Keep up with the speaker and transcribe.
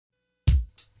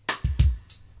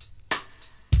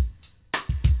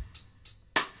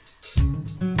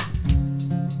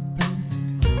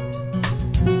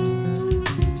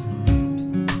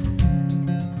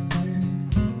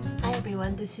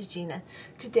Gina.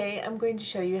 Today I'm going to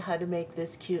show you how to make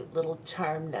this cute little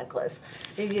charm necklace.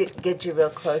 Maybe get you real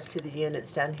close to the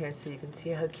units down here so you can see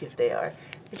how cute they are.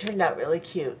 They turned out really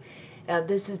cute. Now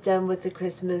this is done with the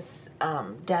Christmas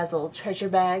Dazzle Treasure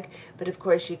Bag, but of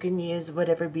course you can use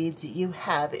whatever beads you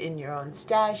have in your own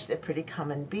stash. They're pretty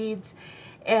common beads.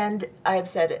 And I've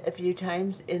said it a few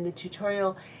times in the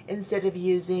tutorial, instead of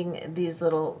using these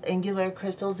little angular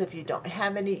crystals, if you don't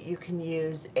have any, you can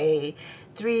use a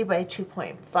 3 by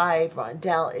 2.5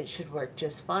 rondelle. It should work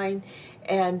just fine.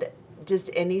 And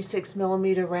just any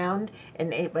 6mm round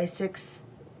and 8 by 6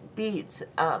 beads.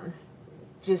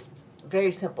 Just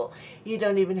very simple. You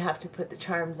don't even have to put the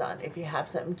charms on. If you have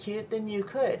something cute, then you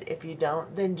could. If you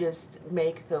don't, then just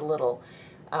make the little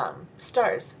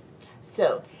stars.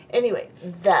 So anyway,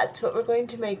 that's what we're going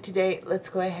to make today. Let's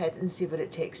go ahead and see what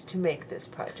it takes to make this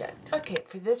project. Okay,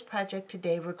 for this project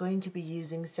today, we're going to be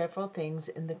using several things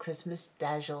in the Christmas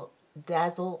Dazzle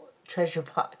Treasure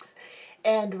Box.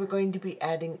 And we're going to be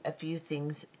adding a few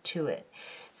things to it.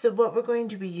 So what we're going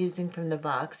to be using from the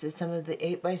box is some of the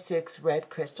 8 by 6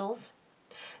 red crystals,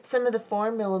 some of the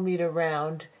 4mm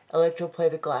round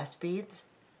electroplated glass beads,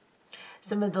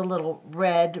 some of the little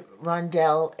red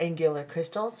rondelle angular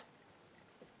crystals.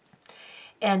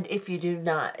 And if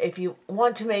you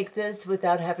want to make this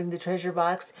without having the treasure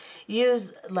box,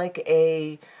 use like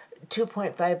a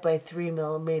 2.5 by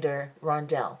 3mm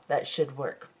rondelle. That should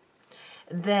work.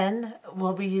 Then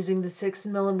we'll be using the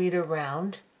 6mm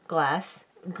round glass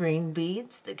green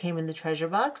beads that came in the treasure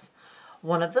box,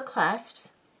 one of the clasps,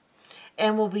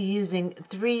 and we'll be using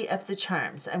 3 of the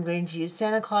charms. I'm going to use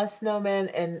Santa Claus, Snowman,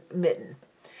 and Mitten.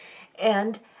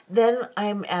 And then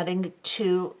I'm adding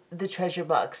to the treasure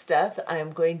box stuff,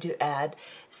 I'm going to add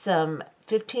some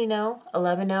 15-0,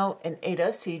 11-0, and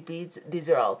 8-0 seed beads. These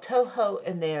are all Toho,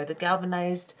 and they are the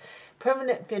galvanized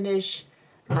permanent finish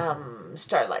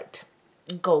starlight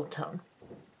gold tone.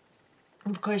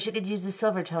 Of course, you could use a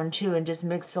silver tone too and just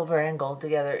mix silver and gold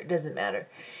together. It doesn't matter.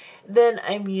 Then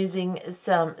I'm using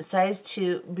some size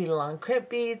 2 bead-along crimp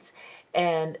beads,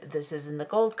 and this is in the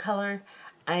gold color.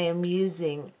 I am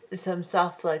using some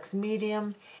soft flex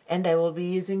medium, and I will be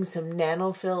using some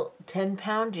nanofill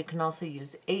 10-pound. You can also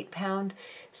use 8-pound.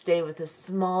 Stay with a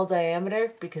small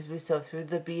diameter because we sew through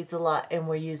the beads a lot, and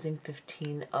we're using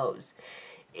 15 O's.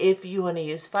 If you want to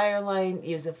use Fireline,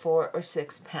 use a 4 or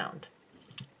 6-pound.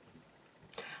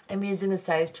 I'm using a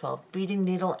size 12 beading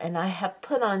needle, and I have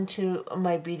put onto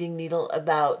my beading needle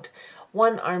about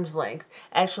 1 arm's length.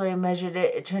 Actually, I measured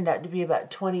it. It turned out to be about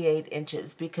 28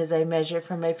 inches because I measure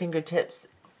from my fingertips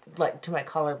like to my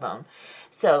collarbone.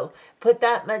 So put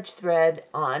that much thread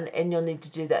on, and you'll need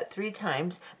to do that 3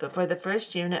 times. But for the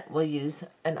first unit, we'll use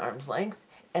an arm's length,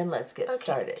 and let's get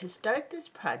started. To start this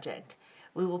project,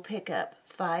 we will pick up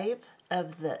 5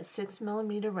 of the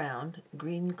 6mm round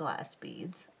green glass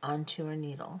beads onto our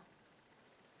needle.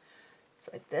 It's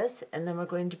like this, and then we're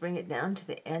going to bring it down to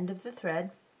the end of the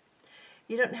thread.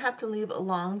 You don't have to leave a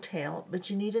long tail, but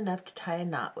you need enough to tie a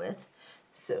knot with.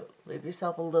 So leave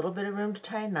yourself a little bit of room to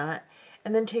tie a knot,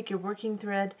 and then take your working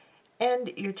thread and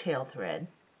your tail thread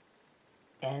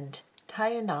and tie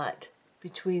a knot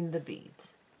between the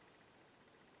beads.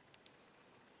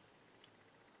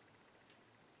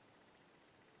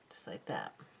 Just like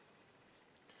that.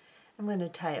 I'm going to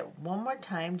tie it one more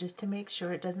time just to make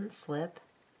sure it doesn't slip.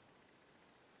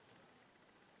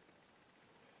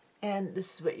 And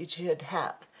this is what you should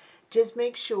have. Just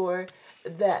make sure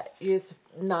that your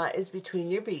knot is between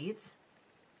your beads.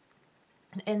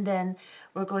 And then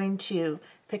we're going to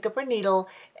pick up our needle,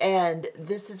 and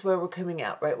this is where we're coming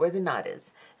out, right where the knot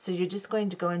is. So you're just going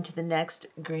to go into the next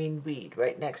green bead,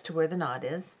 right next to where the knot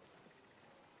is.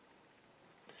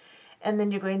 And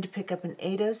then you're going to pick up an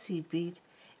 8-0 seed bead,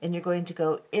 and you're going to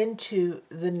go into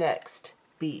the next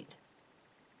bead.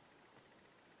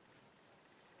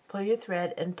 Pull your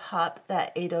thread and pop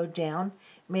that 8-0 down,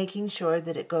 making sure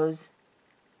that it goes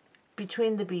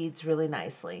between the beads really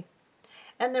nicely.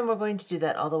 And then we're going to do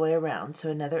that all the way around. So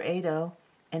another 8-0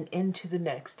 and into the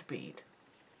next bead.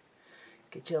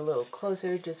 Get you a little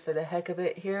closer just for the heck of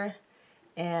it here,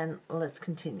 and let's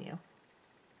continue.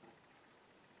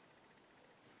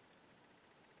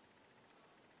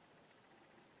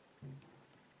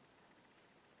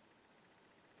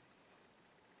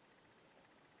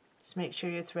 Just make sure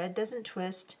your thread doesn't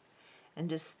twist, and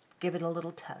just give it a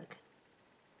little tug.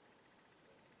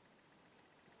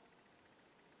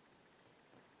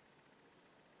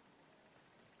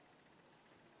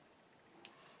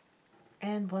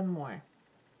 And one more.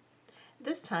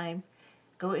 This time,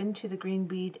 go into the green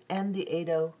bead and the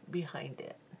 8-0 behind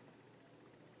it.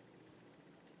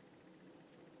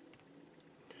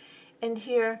 And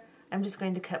here I'm just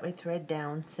going to cut my thread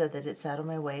down so that it's out of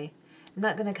my way. I'm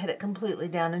not going to cut it completely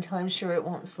down until I'm sure it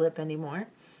won't slip anymore.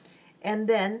 And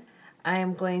then I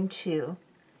am going to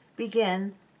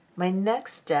begin my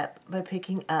next step by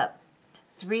picking up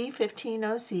 3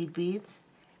 15-0 seed beads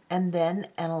and then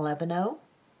an 11-0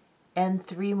 and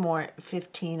 3 more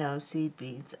 15-0 seed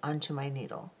beads onto my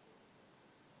needle.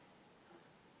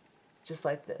 Just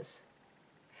like this.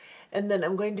 And then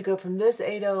I'm going to go from this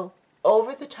 8-0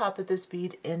 over the top of this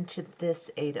bead into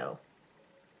this 8-0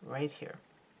 right here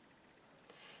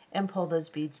and pull those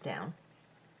beads down.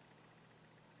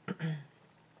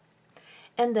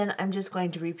 And then I'm just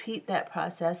going to repeat that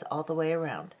process all the way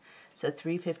around. So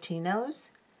 3 15-0s,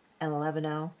 an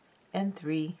 11-0, and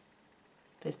 3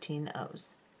 15-0s.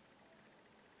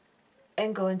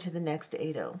 And go into the next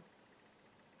 8-0.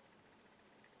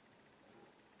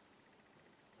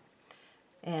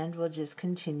 And we'll just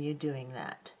continue doing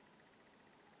that.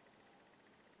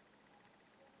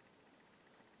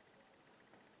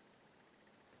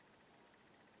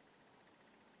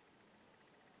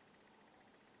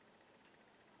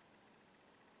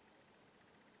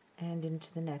 And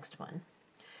into the next one.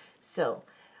 So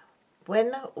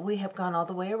when we have gone all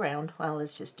the way around, well,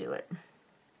 let's just do it.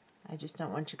 I just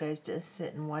don't want you guys to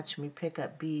sit and watch me pick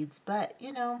up beads, but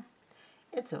you know,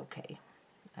 it's okay,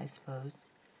 I suppose.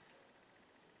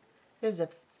 There's a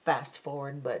fast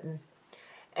forward button.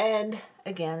 And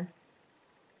again.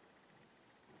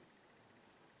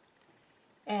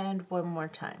 And one more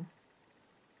time.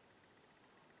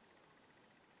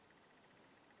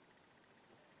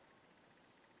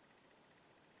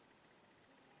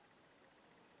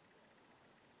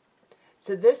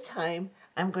 So this time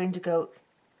I'm going to go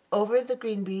over the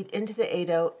green bead into the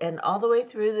 8-0 and all the way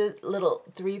through the little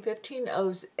 3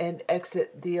 15-0s and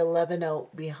exit the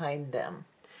 11-0 behind them.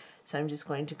 So I'm just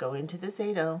going to go into this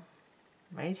 8-0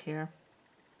 right here,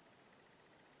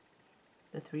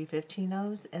 the 3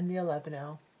 15-0s and the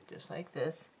 11-0, just like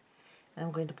this. And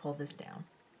I'm going to pull this down.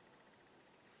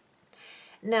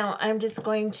 Now I'm just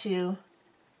going to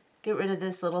get rid of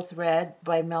this little thread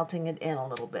by melting it in a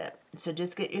little bit. So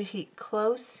just get your heat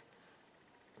close.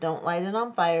 Don't light it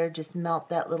on fire. Just melt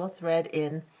that little thread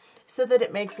in so that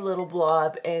it makes a little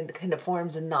blob and kind of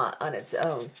forms a knot on its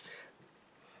own.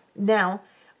 Now,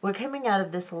 we're coming out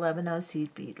of this 11-0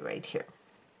 seed bead right here.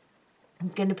 I'm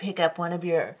going to pick up one of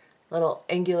your little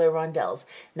angular rondelles.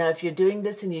 Now, if you're doing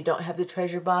this and you don't have the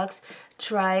treasure box,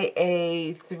 try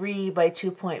a 3 by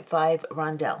 2.5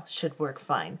 rondelle. Should work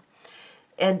fine.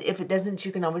 And if it doesn't,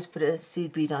 you can always put a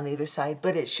seed bead on either side,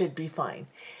 but it should be fine.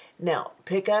 Now,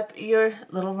 pick up your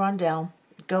little rondelle,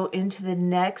 go into the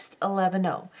next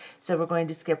 11-0. So we're going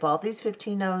to skip all these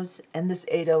 15-0s and this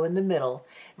 8-0 in the middle.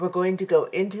 We're going to go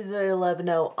into the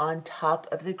 11-0 on top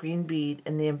of the green bead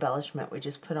and the embellishment we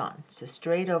just put on. So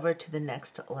straight over to the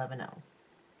next 11-0.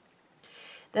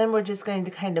 Then we're just going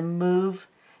to kind of move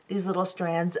these little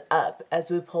strands up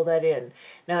as we pull that in.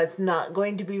 Now it's not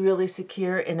going to be really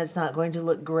secure and it's not going to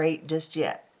look great just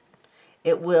yet.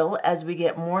 It will as we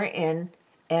get more in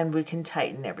and we can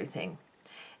tighten everything.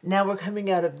 Now we're coming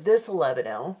out of this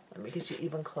 11-0. Let me get you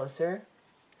even closer.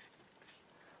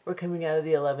 We're coming out of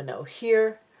the 11-0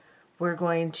 here. We're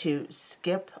going to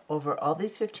skip over all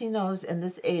these 15-0s and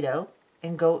this 8-0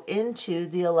 and go into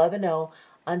the 11-0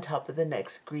 on top of the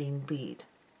next green bead.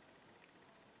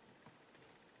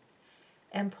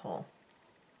 And pull.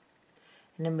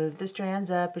 And then move the strands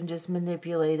up and just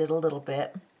manipulate it a little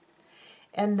bit.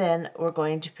 And then we're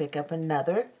going to pick up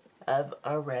another of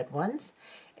our red ones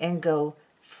and go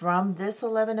from this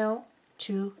 11-0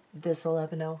 to this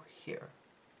 11-0 here.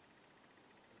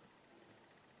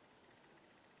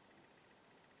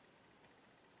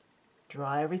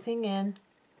 Draw everything in.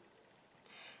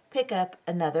 Pick up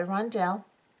another rondelle.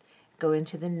 Go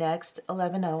into the next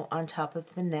 11-0 on top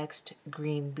of the next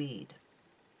green bead.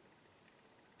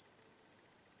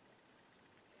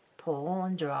 Pull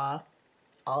and draw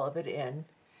all of it in.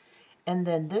 And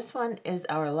then this one is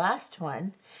our last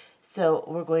one. So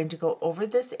we're going to go over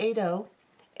this 8-0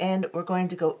 and we're going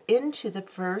to go into the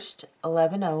first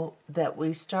 11-0 that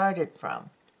we started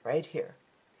from, right here.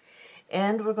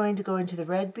 And we're going to go into the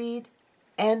red bead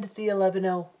and the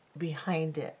 11-0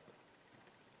 behind it.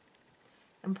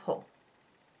 And pull.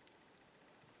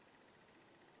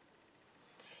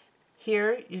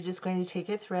 Here, you're just going to take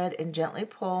your thread and gently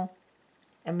pull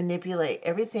and manipulate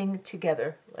everything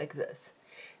together like this.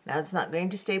 Now it's not going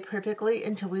to stay perfectly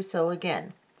until we sew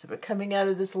again. So we're coming out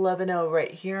of this 11-0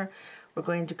 right here. We're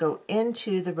going to go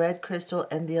into the red crystal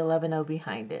and the 11-0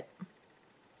 behind it.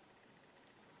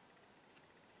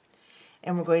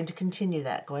 And we're going to continue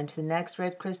that. Go into the next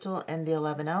red crystal and the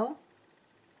 11-0.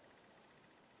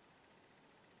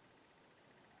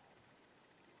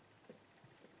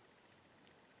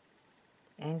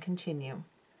 and continue.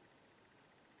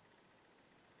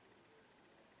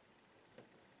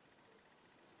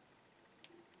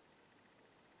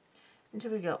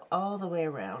 Until we go all the way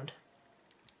around.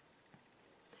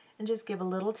 And just give a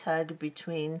little tug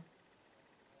between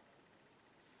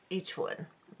each one.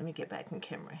 Let me get back in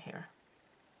camera here.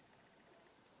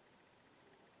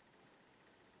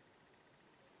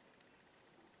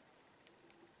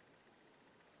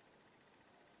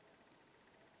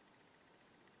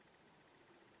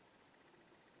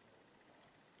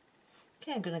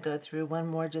 Okay, I'm going to go through one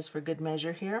more just for good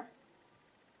measure here.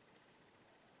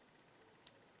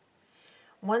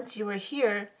 Once you are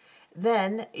here,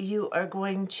 then you are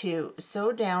going to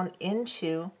sew down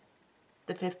into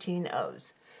the 15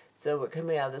 O's. So we're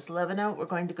coming out of this 11 O, we're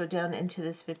going to go down into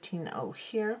this 15 O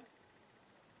here.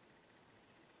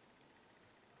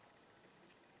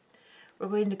 We're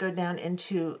going to go down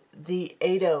into the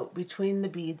 8 O between the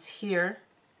beads here.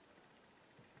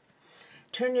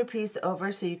 Turn your piece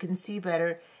over so you can see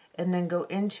better, and then go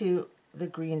into the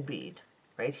green bead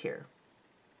right here.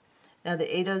 Now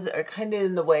the 8 O's are kind of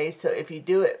in the way, so if you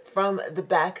do it from the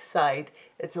back side,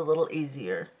 it's a little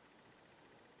easier.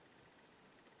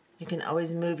 You can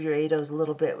always move your 8 O's a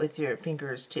little bit with your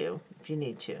fingers too, if you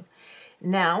need to.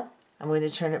 Now I'm going to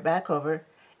turn it back over,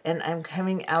 and I'm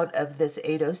coming out of this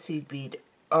 8 O seed bead,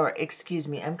 or excuse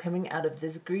me, I'm coming out of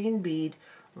this green bead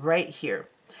right here.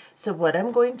 So what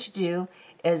I'm going to do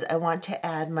is I want to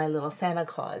add my little Santa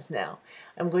Claus now.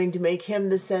 I'm going to make him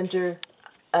the center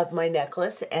of my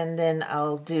necklace, and then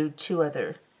I'll do 2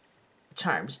 other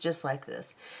charms just like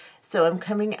this. So I'm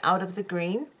coming out of the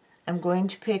green. I'm going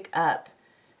to pick up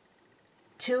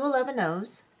 2 11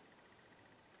 O's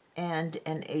and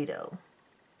an 8 O.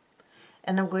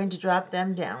 And I'm going to drop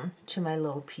them down to my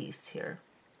little piece here.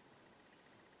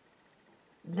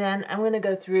 Then I'm going to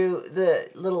go through the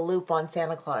little loop on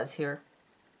Santa Claus here,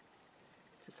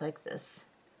 just like this.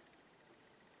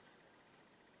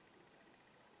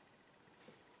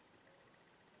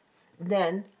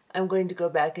 Then I'm going to go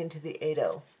back into the 8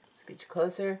 O. Let's get you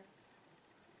closer.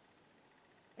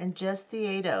 And just the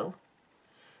 8 O.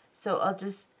 So I'll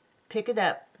just pick it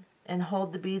up and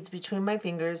hold the beads between my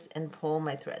fingers and pull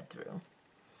my thread through.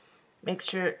 Make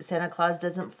sure Santa Claus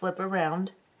doesn't flip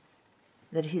around,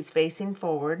 that he's facing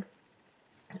forward,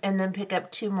 and then pick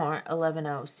up 2 more 11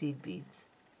 O seed beads.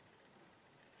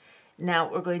 Now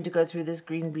we're going to go through this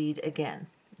green bead again.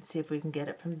 Let's see if we can get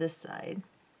it from this side.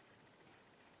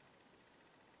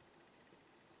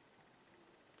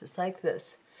 Just like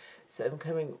this. So I'm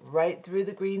coming right through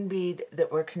the green bead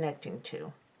that we're connecting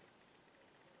to.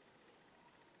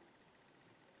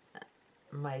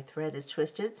 My thread is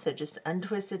twisted, so just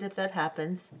untwist it if that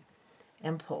happens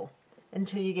and pull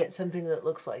until you get something that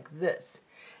looks like this.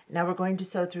 Now we're going to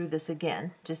sew through this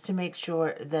again just to make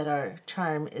sure that our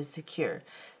charm is secure.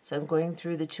 So I'm going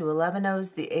through the 2 11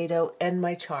 O's, the 8 O, and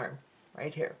my charm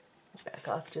right here. Back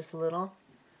off just a little.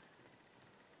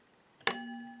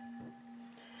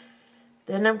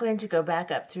 Then I'm going to go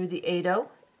back up through the 8 O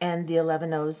and the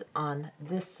 11 O's on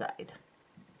this side,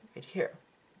 right here,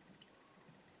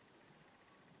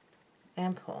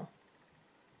 and pull.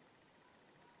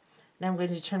 Now I'm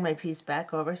going to turn my piece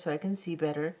back over so I can see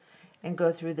better and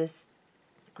go through this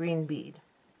green bead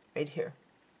right here.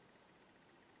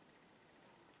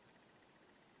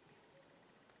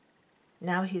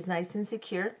 Now he's nice and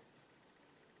secure.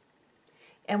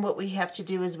 And what we have to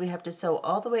do is we have to sew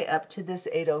all the way up to this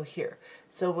 8 O here.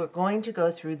 So we're going to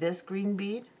go through this green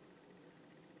bead.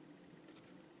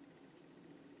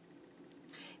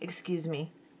 Excuse me,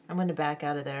 I'm going to back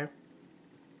out of there.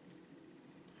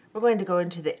 We're going to go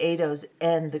into the 8 O's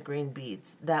and the green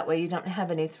beads. That way you don't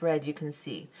have any thread you can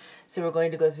see. So we're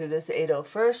going to go through this 8 O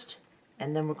first,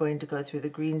 and then we're going to go through the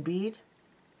green bead,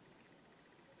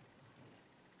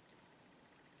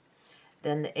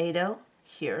 then the 8 O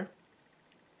here,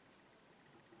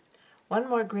 1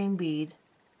 more green bead,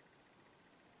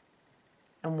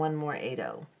 and 1 more 8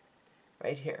 O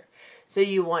right here. So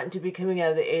you want to be coming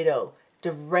out of the 8 O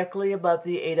directly above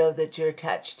the 8 O that you're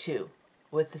attached to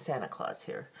with the Santa Claus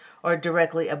here, or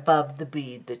directly above the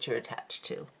bead that you're attached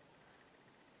to.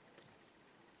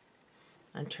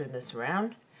 And turn this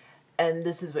around, and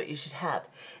this is what you should have.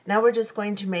 Now we're just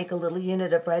going to make a little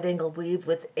unit of right angle weave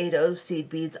with 8 O seed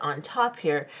beads on top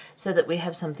here so that we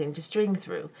have something to string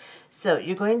through. So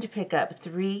you're going to pick up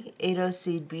 3 8 O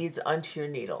seed beads onto your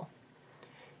needle.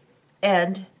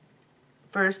 And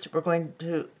first we're going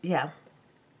to,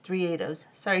 3 8 O's.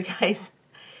 Sorry guys.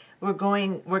 We're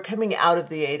coming out of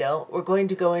the 8 O. We're going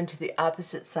to go into the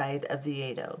opposite side of the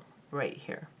 8 O right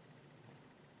here.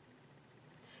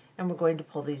 and we're going to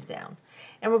pull these down.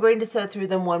 And we're going to sew through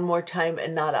them one more time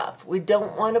and knot off. We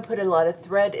don't want to put a lot of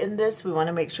thread in this. We want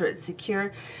to make sure it's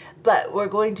secure, but we're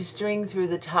going to string through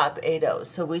the top 8 O's,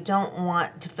 so we don't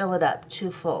want to fill it up too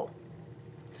full.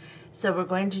 So we're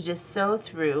going to just sew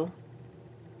through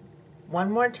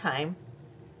one more time,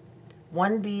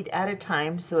 one bead at a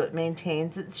time so it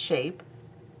maintains its shape.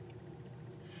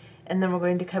 And then we're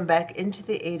going to come back into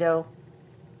the 8 O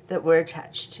that we're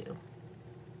attached to.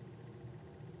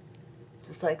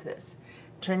 Just like this.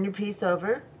 Turn your piece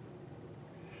over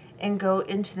and go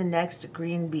into the next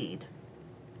green bead.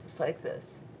 Just like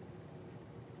this.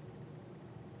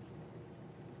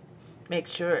 Make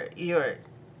sure your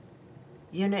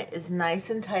unit is nice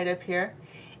and tight up here,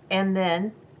 and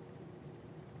then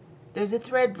there's a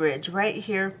thread bridge right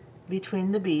here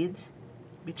between the beads,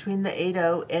 between the 8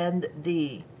 O and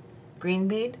the green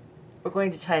bead. We're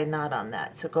going to tie a knot on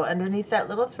that. So go underneath that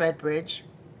little thread bridge,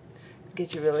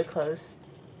 get you really close.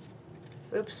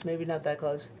 Oops, maybe not that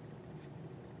close.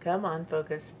 Come on,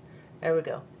 focus. There we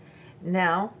go.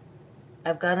 Now,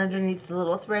 I've gone underneath the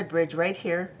little thread bridge right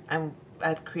here.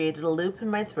 I've created a loop in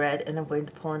my thread, and I'm going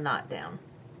to pull a knot down.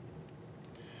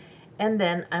 And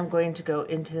then I'm going to go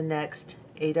into the next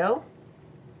 8 O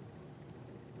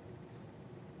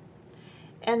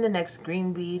and the next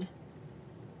green bead,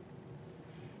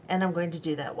 and I'm going to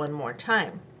do that one more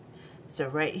time. So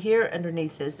right here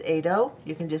underneath this 8 O,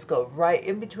 you can just go right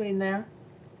in between there.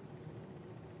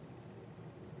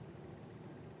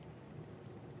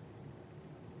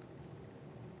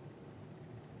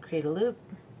 Create a loop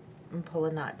and pull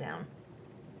a knot down.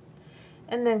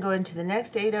 And then go into the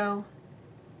next 8 O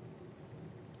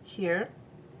here.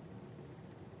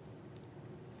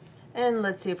 And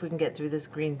let's see if we can get through this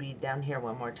green bead down here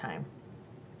one more time.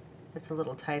 It's a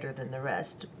little tighter than the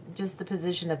rest. Just the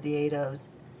position of the 8 O's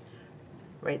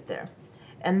right there.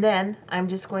 And then I'm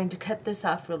just going to cut this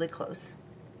off really close.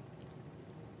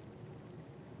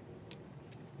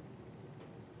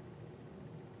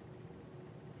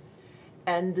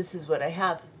 And this is what I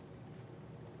have.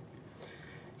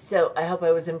 So I hope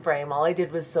I was in frame. All I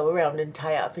did was sew around and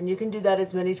tie off, and you can do that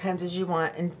as many times as you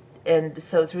want and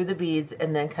sew through the beads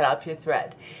and then cut off your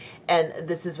thread. And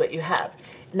this is what you have.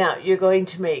 Now you're going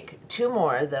to make 2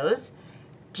 more of those,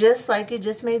 just like you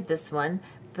just made this one,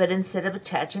 but instead of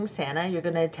attaching Santa, you're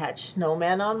going to attach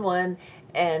Snowman on one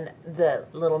and the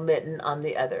little mitten on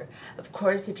the other. Of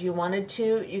course, if you wanted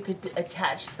to, you could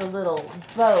attach the little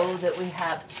bow that we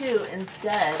have too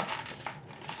instead.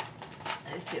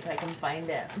 Let's see if I can find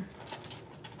it.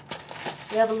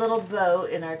 We have a little bow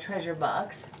in our treasure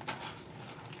box.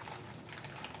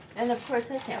 And of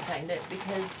course I can't find it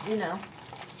because, you know,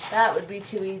 that would be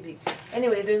too easy.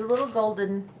 Anyway, there's a little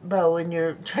golden bow in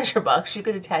your treasure box. You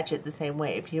could attach it the same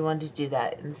way if you wanted to do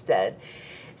that instead.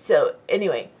 So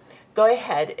anyway, go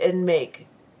ahead and make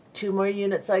 2 more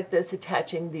units like this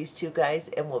attaching these 2 guys,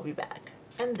 and we'll be back.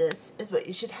 And this is what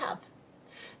you should have.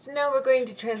 So now we're going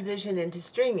to transition into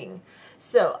stringing.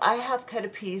 So I have cut a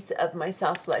piece of my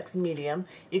Soft Flex medium.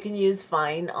 You can use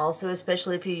fine also,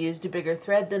 especially if you used a bigger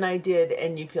thread than I did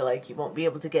and you feel like you won't be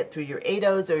able to get through your 8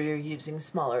 O's, or you're using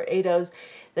smaller 8 O's,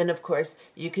 then of course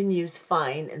you can use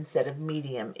fine instead of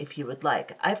medium if you would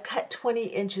like. I've cut 20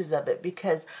 inches of it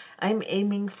because I'm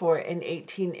aiming for an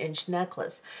 18-inch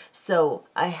necklace. So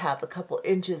I have a couple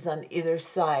inches on either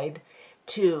side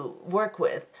to work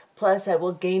with. Plus I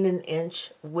will gain an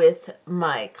inch with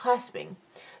my clasping.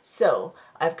 So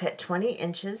I've cut 20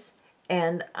 inches,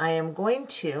 and I am going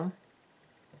to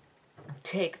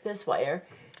take this wire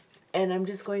and I'm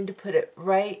just going to put it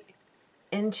right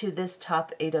into this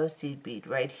top 8 O seed bead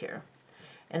right here.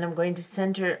 And I'm going to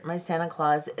center my Santa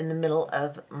Claus in the middle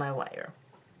of my wire.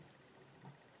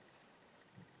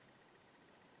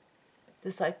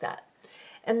 Just like that.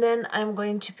 And then I'm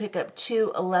going to pick up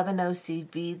 2 11 O seed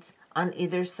beads on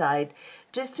either side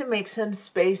just to make some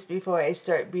space before I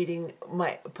start putting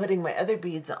my other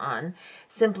beads on,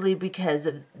 simply because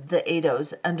of the 8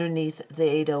 O's underneath the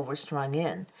 8 O were strung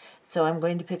in. So I'm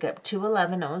going to pick up 2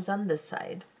 11 O's on this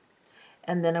side,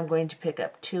 and then I'm going to pick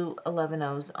up 2 11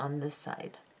 O's on this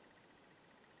side.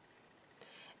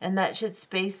 And that should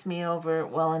space me over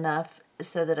well enough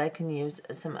so that I can use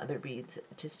some other beads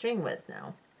to string with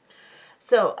now.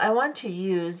 So I want to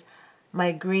use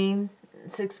my green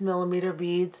 6mm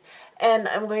beads, and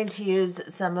I'm going to use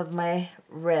some of my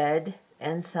red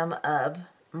and some of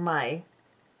my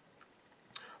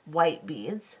white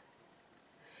beads.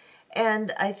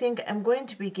 And I think I'm going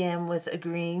to begin with a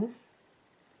green,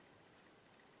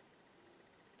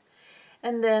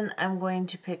 and then I'm going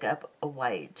to pick up a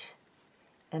white,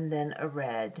 and then a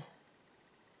red,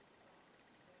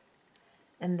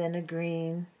 and then a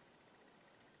green,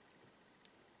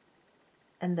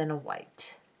 and then a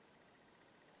white.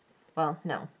 Well,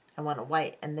 no, I want a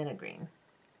white and then a green.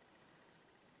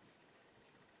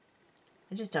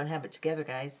 I just don't have it together,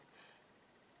 guys.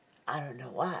 I don't know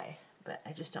why, but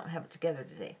I just don't have it together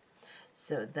today.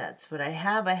 So that's what I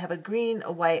have. I have a green,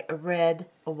 a white, a red,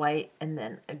 a white, and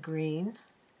then a green.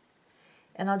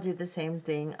 And I'll do the same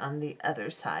thing on the other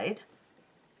side.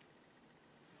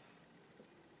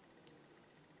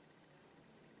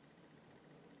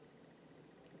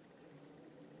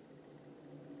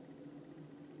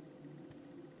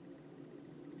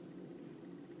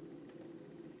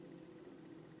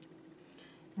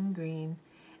 And green.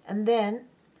 And then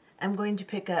I'm going to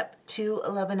pick up two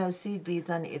 11-0 seed beads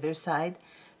on either side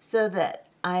so that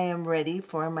I am ready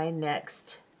for my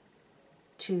next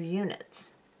 2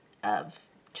 units of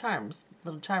charms,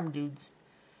 little charm dudes.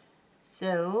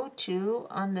 So 2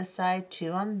 on this side,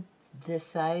 2 on this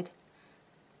side.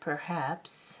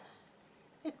 Perhaps.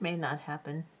 It may not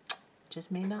happen.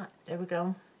 Just may not. There we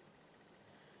go.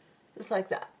 Just like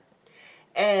that.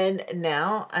 And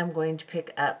now I'm going to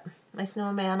pick up my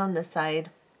snowman on this side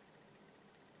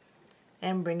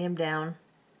and bring him down.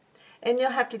 And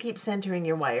you'll have to keep centering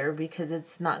your wire because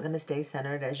it's not going to stay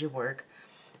centered as you work.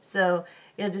 So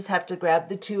you'll just have to grab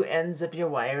the 2 ends of your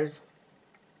wires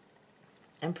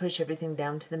and push everything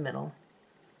down to the middle.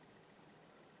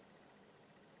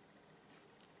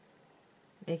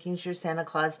 Making sure Santa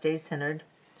Claus stays centered.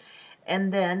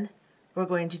 And then we're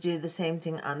going to do the same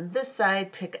thing on this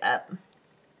side. Pick up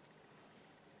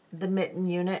the mitten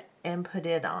unit and put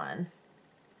it on.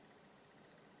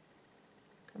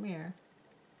 Come here.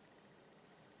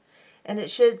 And it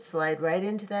should slide right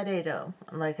into that 8/0.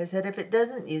 And like I said, if it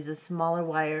doesn't, use a smaller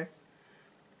wire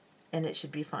and it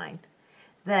should be fine.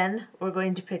 Then we're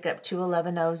going to pick up 2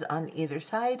 11-0s on either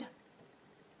side.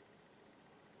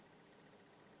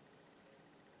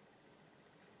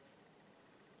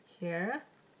 Here.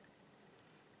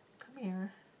 Come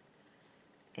here.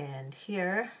 And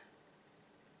here.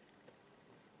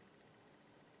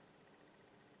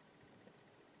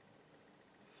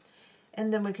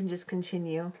 And then we can just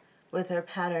continue with our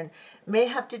pattern. May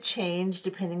have to change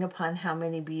depending upon how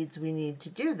many beads we need to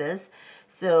do this.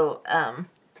 So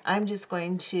I'm just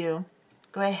going to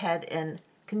go ahead and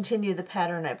continue the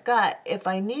pattern I've got. If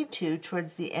I need to,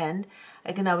 towards the end,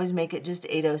 I can always make it just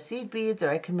 8/0 seed beads, or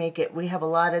I can make it, we have a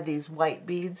lot of these white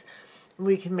beads,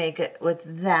 we can make it with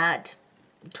that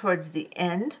towards the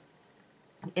end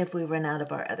if we run out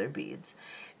of our other beads.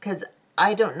 Because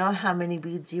I don't know how many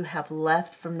beads you have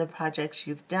left from the projects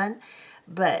you've done,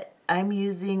 but I'm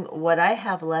using what I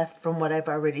have left from what I've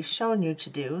already shown you to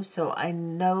do, so I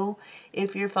know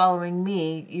if you're following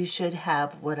me, you should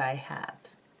have what I have.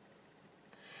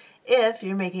 If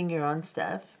you're making your own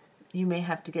stuff, you may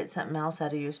have to get something else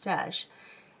out of your stash.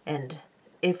 And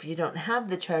if you don't have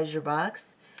the treasure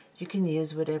box, you can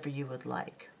use whatever you would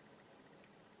like.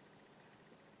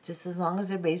 Just as long as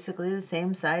they're basically the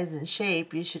same size and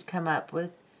shape, you should come up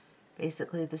with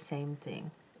basically the same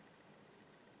thing.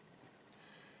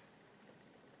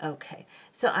 Okay,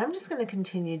 so I'm just going to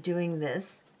continue doing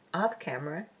this off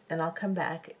camera, and I'll come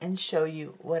back and show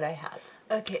you what I have.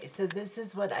 Okay, so this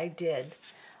is what I did.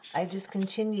 I just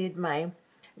continued my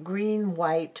green,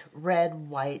 white, red,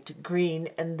 white, green,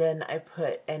 and then I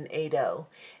put an 8/0,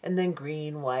 and then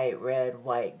green, white, red,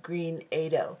 white, green,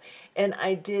 8/0. And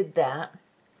I did that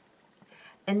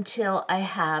until I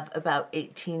have about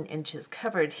 18 inches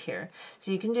covered here.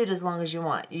 So you can do it as long as you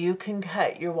want. You can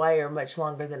cut your wire much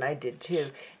longer than I did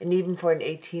too. And even for an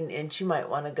 18 inch, you might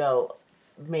want to go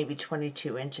maybe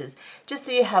 22 inches, just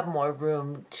so you have more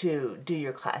room to do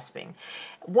your clasping.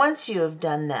 Once you have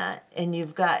done that and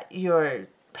you've got your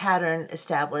pattern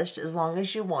established as long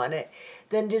as you want it,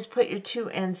 then just put your 2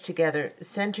 ends together,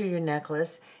 center your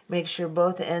necklace, make sure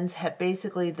both ends have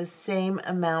basically the same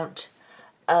amount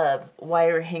of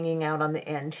wire hanging out on the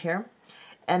end here.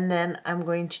 And then I'm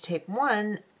going to take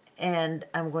one and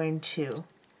I'm going to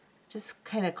just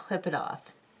kind of clip it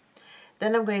off.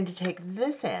 Then I'm going to take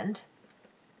this end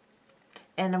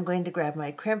and I'm going to grab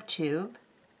my crimp tube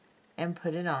and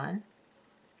put it on.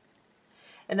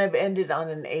 And I've ended on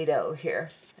an 8/0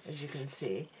 here, as you can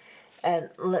see. And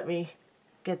let me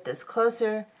get this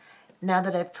closer. Now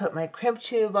that I've put my crimp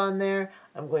tube on there,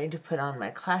 I'm going to put on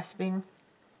my clasping.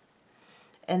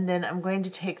 And then I'm going to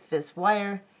take this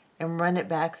wire and run it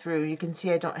back through. You can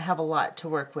see I don't have a lot to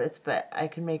work with, but I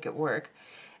can make it work.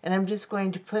 And I'm just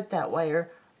going to put that wire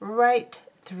right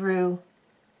through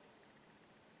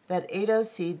that 8/0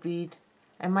 seed bead.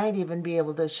 I might even be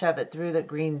able to shove it through the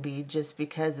green bead just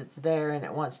because it's there and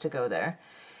it wants to go there.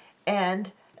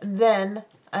 And then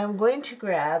I'm going to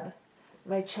grab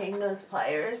my chain nose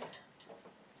pliers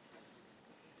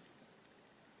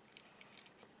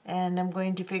And I'm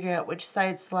going to figure out which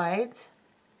side slides.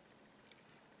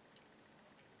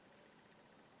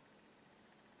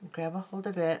 Grab a hold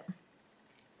of it.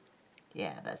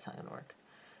 Yeah, that's not going to work.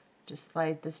 Just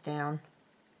slide this down.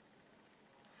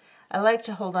 I like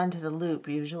to hold on to the loop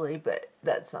usually, but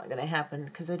that's not going to happen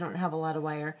because I don't have a lot of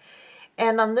wire.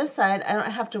 And on this side, I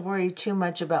don't have to worry too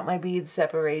much about my beads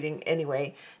separating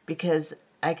anyway, because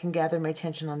I can gather my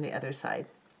tension on the other side.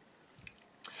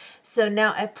 So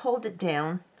now I've pulled it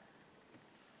down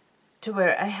to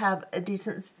where I have a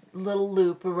decent little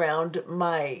loop around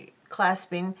my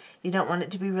clasping. You don't want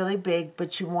it to be really big,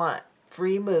 but you want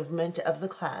free movement of the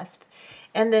clasp.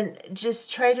 And then just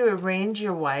try to arrange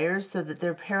your wires so that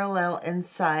they're parallel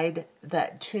inside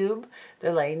that tube.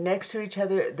 They're laying next to each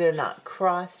other. They're not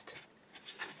crossed.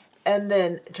 And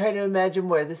then try to imagine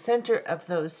where the center of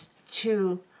those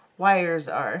two wires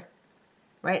are.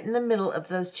 Right in the middle of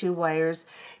those two wires,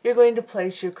 you're going to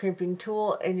place your crimping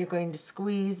tool and you're going to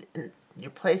squeeze. And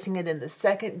you're placing it in the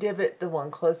second divot, the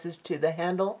one closest to the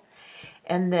handle.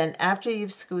 And then after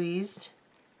you've squeezed,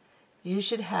 you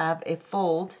should have a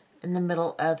fold in the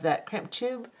middle of that crimp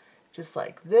tube, just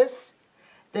like this.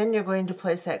 Then you're going to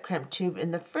place that crimp tube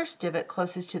in the first divot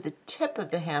closest to the tip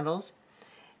of the handles,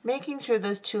 making sure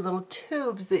those two little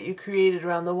tubes that you created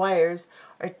around the wires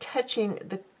are touching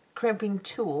the crimping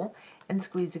tool, and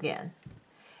squeeze again.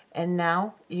 And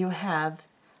now you have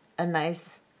a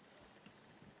nice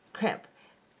crimp.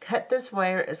 Cut this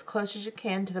wire as close as you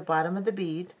can to the bottom of the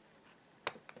bead,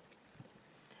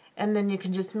 and then you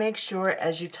can just make sure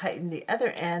as you tighten the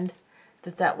other end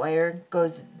that that wire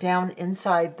goes down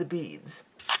inside the beads.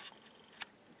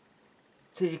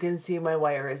 So you can see my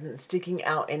wire isn't sticking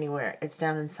out anywhere. It's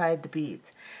down inside the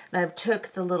beads. And I've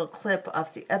took the little clip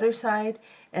off the other side,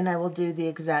 and I will do the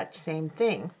exact same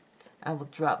thing. I will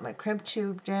drop my crimp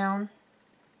tube down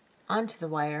onto the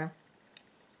wire,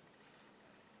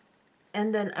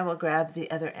 and then I will grab the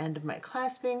other end of my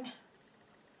clasping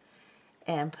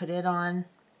and put it on.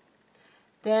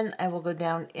 Then I will go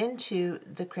down into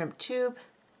the crimp tube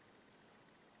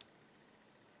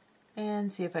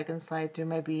and see if I can slide through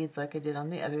my beads like I did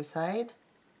on the other side.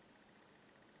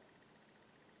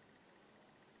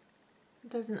 It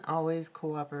doesn't always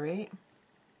cooperate,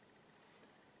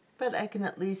 but I can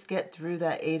at least get through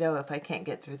that 8/0 if I can't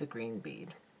get through the green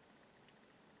bead.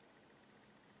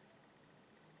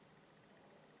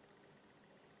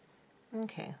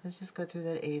 Okay, let's just go through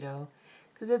that 8/0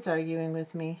 because it's arguing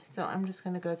with me. So I'm just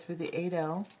going to go through the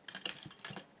 8/0.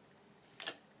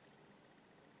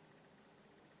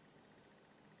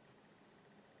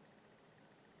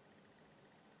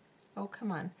 Oh,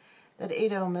 come on. That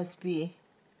 8/0 must be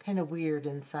kind of weird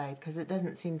inside because it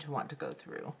doesn't seem to want to go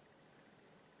through.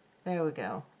 There we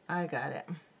go. I got it.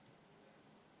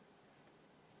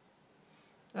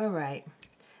 All right.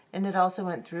 And it also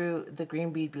went through the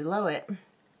green bead below it.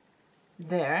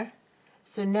 There.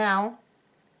 So now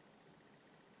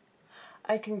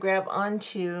I can grab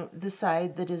onto the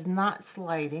side that is not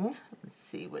sliding. Let's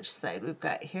see which side we've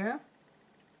got here.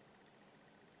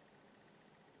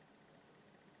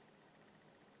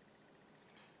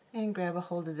 And grab a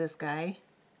hold of this guy.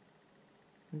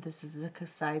 This is the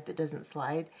side that doesn't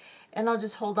slide. And I'll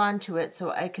just hold on to it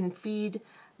so I can feed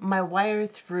my wire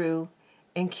through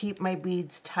and keep my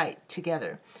beads tight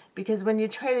together. Because when you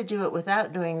try to do it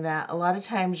without doing that, a lot of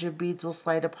times your beads will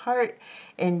slide apart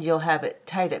and you'll have it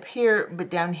tight up here, but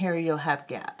down here you'll have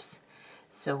gaps.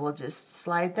 So we'll just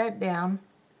slide that down.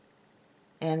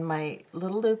 And my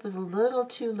little loop is a little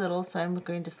too little, so I'm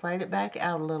going to slide it back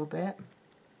out a little bit.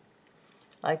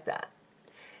 Like that.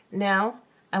 Now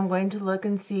I'm going to look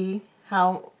and see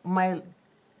how my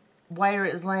wire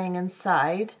is laying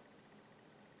inside.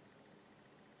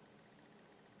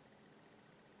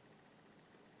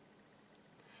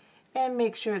 And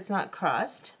make sure it's not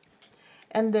crossed.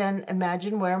 And then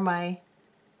imagine where my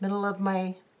middle of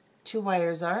my two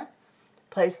wires are.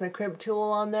 Place my crimp tool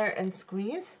on there and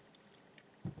squeeze.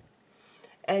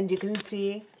 And you can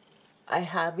see I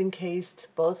have encased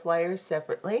both wires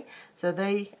separately, so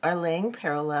they are laying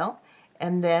parallel.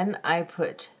 And then I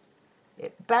put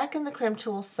it back in the crimp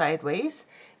tool sideways,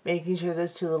 making sure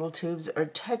those two little tubes are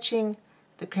touching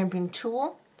the crimping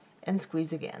tool, and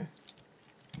squeeze again.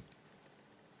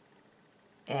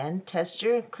 And test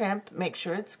your crimp, make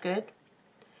sure it's good,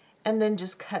 and then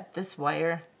just cut this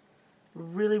wire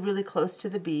really, really close to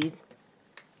the bead.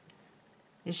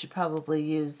 You should probably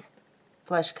use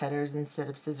flush cutters instead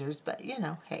of scissors, but you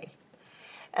know, hey.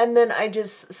 And then I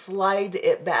just slide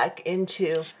it back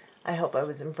into, I hope I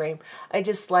was in frame, I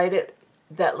just slide it,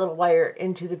 that little wire,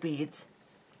 into the beads.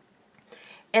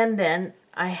 And then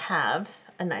I have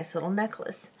a nice little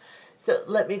necklace. So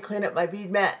let me clean up my bead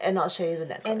mat and I'll show you the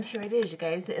necklace. And here it is, you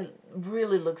guys. It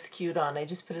really looks cute on. I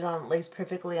just put it on, laced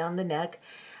perfectly on the neck.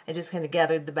 I just kind of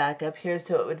gathered the back up here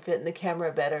so it would fit in the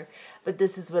camera better. But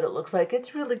this is what it looks like.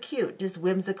 It's really cute, just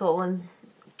whimsical and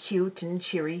cute and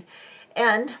cheery.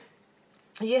 And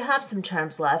you have some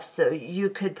charms left, so you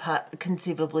could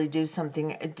conceivably do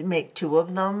something to make 2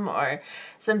 of them or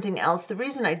something else. The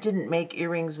reason I didn't make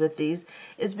earrings with these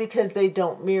is because they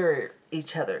don't mirror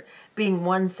each other. Being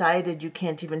one-sided, you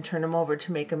can't even turn them over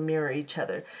to make them mirror each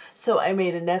other. So I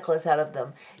made a necklace out of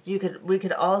them. We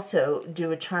could also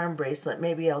do a charm bracelet.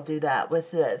 Maybe I'll do that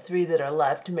with the 3 that are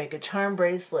left to make a charm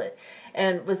bracelet,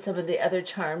 and with some of the other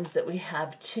charms that we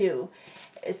have too.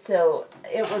 So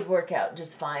it would work out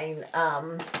just fine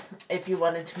if you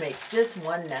wanted to make just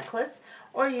 1 necklace,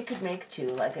 or you could make 2,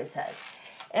 like I said.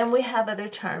 And we have other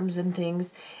charms and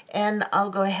things, and I'll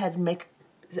go ahead and make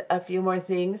a few more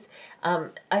things.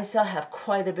 I still have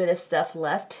quite a bit of stuff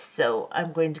left, so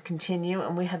I'm going to continue,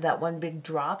 and we have that one big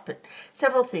drop and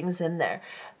several things in there.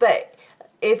 But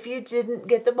if you didn't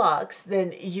get the box,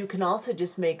 then you can also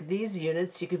just make these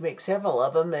units. You could make several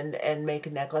of them and make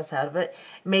a necklace out of it.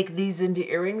 Make these into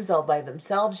earrings all by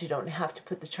themselves. You don't have to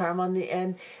put the charm on the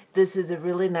end. This is a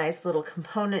really nice little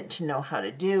component to know how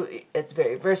to do. It's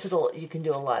very versatile. You can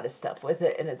do a lot of stuff with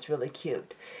it, and it's really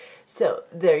cute. So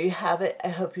there you have it. I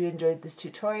hope you enjoyed this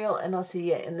tutorial, and I'll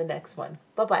see you in the next one.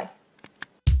 Bye-bye.